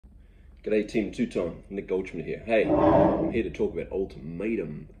G'day Team Teuton, Nick Goldschmidt here. Hey, I'm here to talk about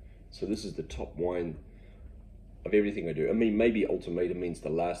Ultimatum. So this is the top wine of everything I do. I mean, maybe Ultimatum means the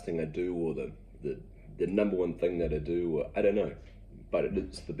last thing I do, or the number one thing that I do, or I don't know. But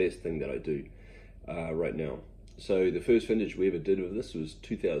it's the best thing that I do right now. So the first vintage we ever did of this was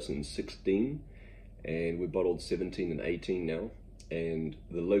 2016, and we bottled 17 and 18 now. And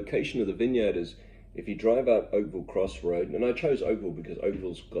the location of the vineyard is, if you drive up Oakville Cross Road, and I chose Oakville because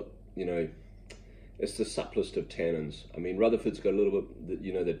Oakville's got, you know, it's the supplest of tannins. I mean, Rutherford's got a little bit,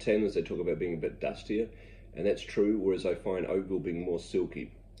 you know, the tannins they talk about being a bit dustier, and that's true, whereas I find Oakville being more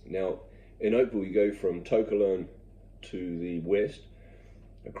silky. Now, in Oakville, you go from Tokelone to the west,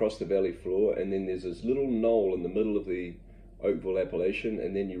 across the valley floor, and then there's this little knoll in the middle of the Oakville appellation,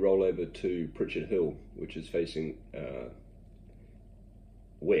 and then you roll over to Pritchard Hill, which is facing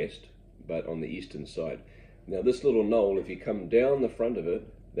west, but on the eastern side. Now this little knoll, if you come down the front of it,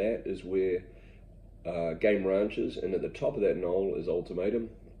 that is where Game Ranch is, and at the top of that knoll is Ultimatum.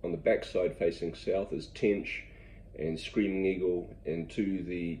 On the back side facing south is Tench and Screaming Eagle, and to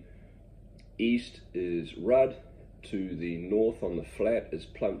the east is Rudd, to the north on the flat is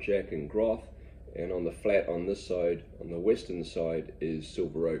Plumpjack and Groth, and on the flat on this side, on the western side, is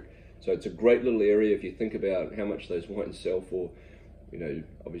Silver Oak. So it's a great little area if you think about how much those wines sell for. You know,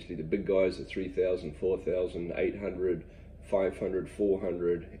 obviously the big guys are 3,000, 4,000, 800, 500,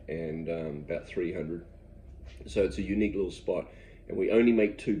 400, and about 300. So it's a unique little spot. And we only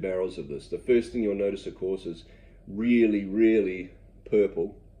make 2 barrels of this. The first thing you'll notice, of course, is really, really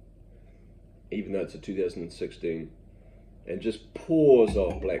purple, even though it's a 2016, and just pours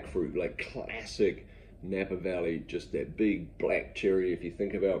off black fruit, like classic Napa Valley, just that big black cherry. If you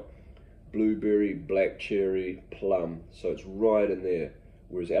think about blueberry, black cherry, plum, so it's right in there,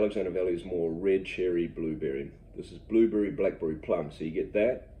 whereas Alexander Valley is more red cherry, blueberry. This is blueberry, blackberry, plum, so you get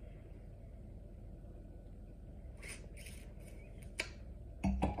that.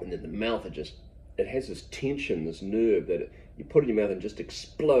 And then the mouth, it has this tension, this nerve that you put in your mouth and just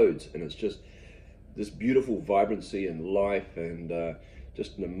explodes, and it's just this beautiful vibrancy and life, and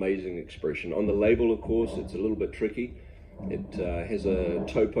just an amazing expression. On the label, of course, it's a little bit tricky. It has a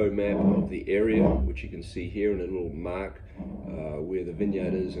topo map of the area, which you can see here in a little mark where the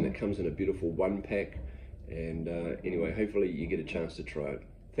vineyard is, and it comes in a beautiful 1-pack. And anyway, hopefully you get a chance to try it.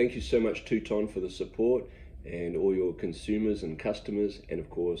 Thank you so much, Teuton, for the support, and all your consumers and customers, and of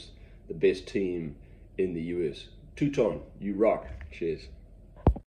course, the best team in the US. Teuton, you rock. Cheers.